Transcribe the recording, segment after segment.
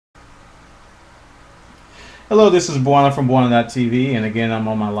Hello, this is Bwana from Bwana.tv, and again, I'm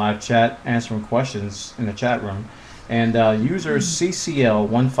on my live chat answering questions in the chat room. And user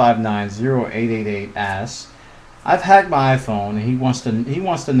CCL1590888 asks, "I've hacked my iPhone, and he wants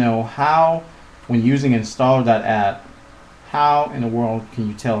to know how, when using Installer.app, how in the world can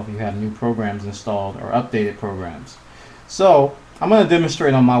you tell if you have new programs installed or updated programs?" So I'm going to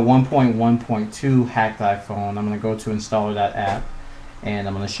demonstrate on my 1.1.2 hacked iPhone. I'm going to go to Installer.app, and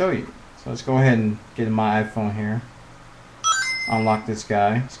I'm going to show you. So let's go ahead and get in my iPhone here. Unlock this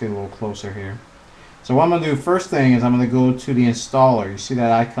guy. Let's get a little closer here. So what I'm going to do first thing is I'm going to go to the installer. You see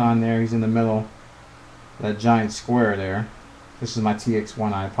that icon there? He's in the middle, that giant square there. This is my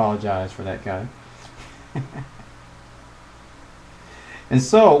TX1. I apologize for that guy. And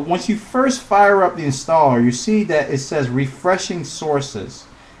so once you first fire up the installer, you see that it says refreshing sources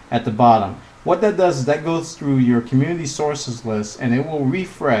at the bottom. What that does is that goes through your community sources list, and it will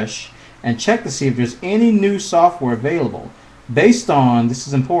refresh and check to see if there's any new software available based on, this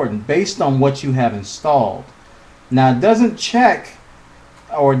is important, based on what you have installed. Now it doesn't check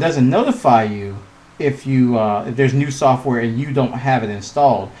or it doesn't notify you if there's new software and you don't have it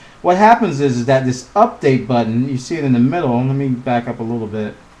installed. What happens is that this update button, you see it in the middle. Let me back up a little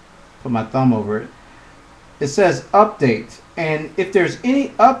bit, put my thumb over it. It says update, and if there's any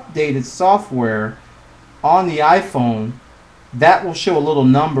updated software on the iPhone, that will show a little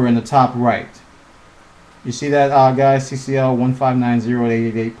number in the top right. You see that, guys? CCL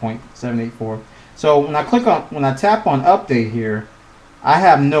 1590888.784. So when I tap on update here, I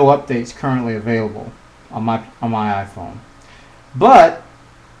have no updates currently available on my iPhone. But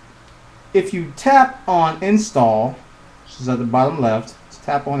if you tap on install, which is at the bottom left, let's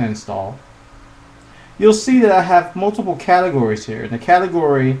tap on install, you'll see that I have multiple categories here. And the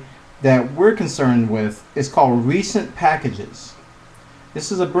category that we're concerned with is called recent packages.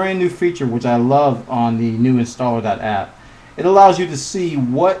 This is a brand new feature which I love on the new Installer.app. It allows you to see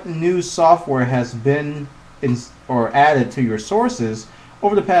what new software has been added to your sources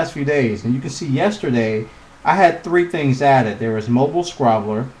over the past few days. And you can see yesterday I had 3 things added. There was Mobile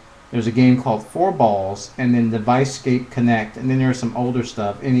Scrobbler, there's a game called 4 Balls, and then DeviceScape Connect, and then there's some older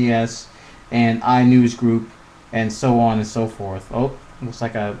stuff, NES and iNews Group, and so on and so forth. Oh, looks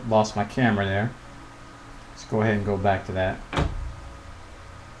like I lost my camera there. Let's go ahead and go back to that.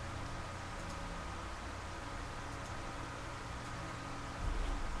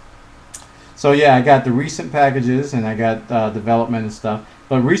 So yeah, I got the recent packages and I got development and stuff.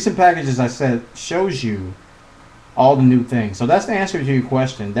 But recent packages, I said, shows you all the new things. So that's the answer to your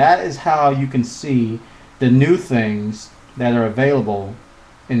question. That is how you can see the new things that are available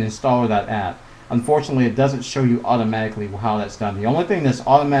in Installer.app. Unfortunately, it doesn't show you automatically how that's done. The only thing that's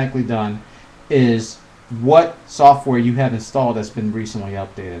automatically done is what software you have installed that's been recently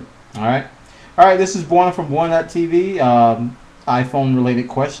updated. Alright, this is Bwana from Bwana.tv. iPhone related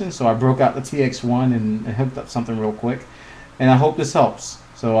questions. So I broke out the TX1 and hooked up something real quick. And I hope this helps.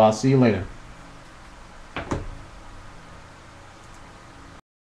 So I'll see you later.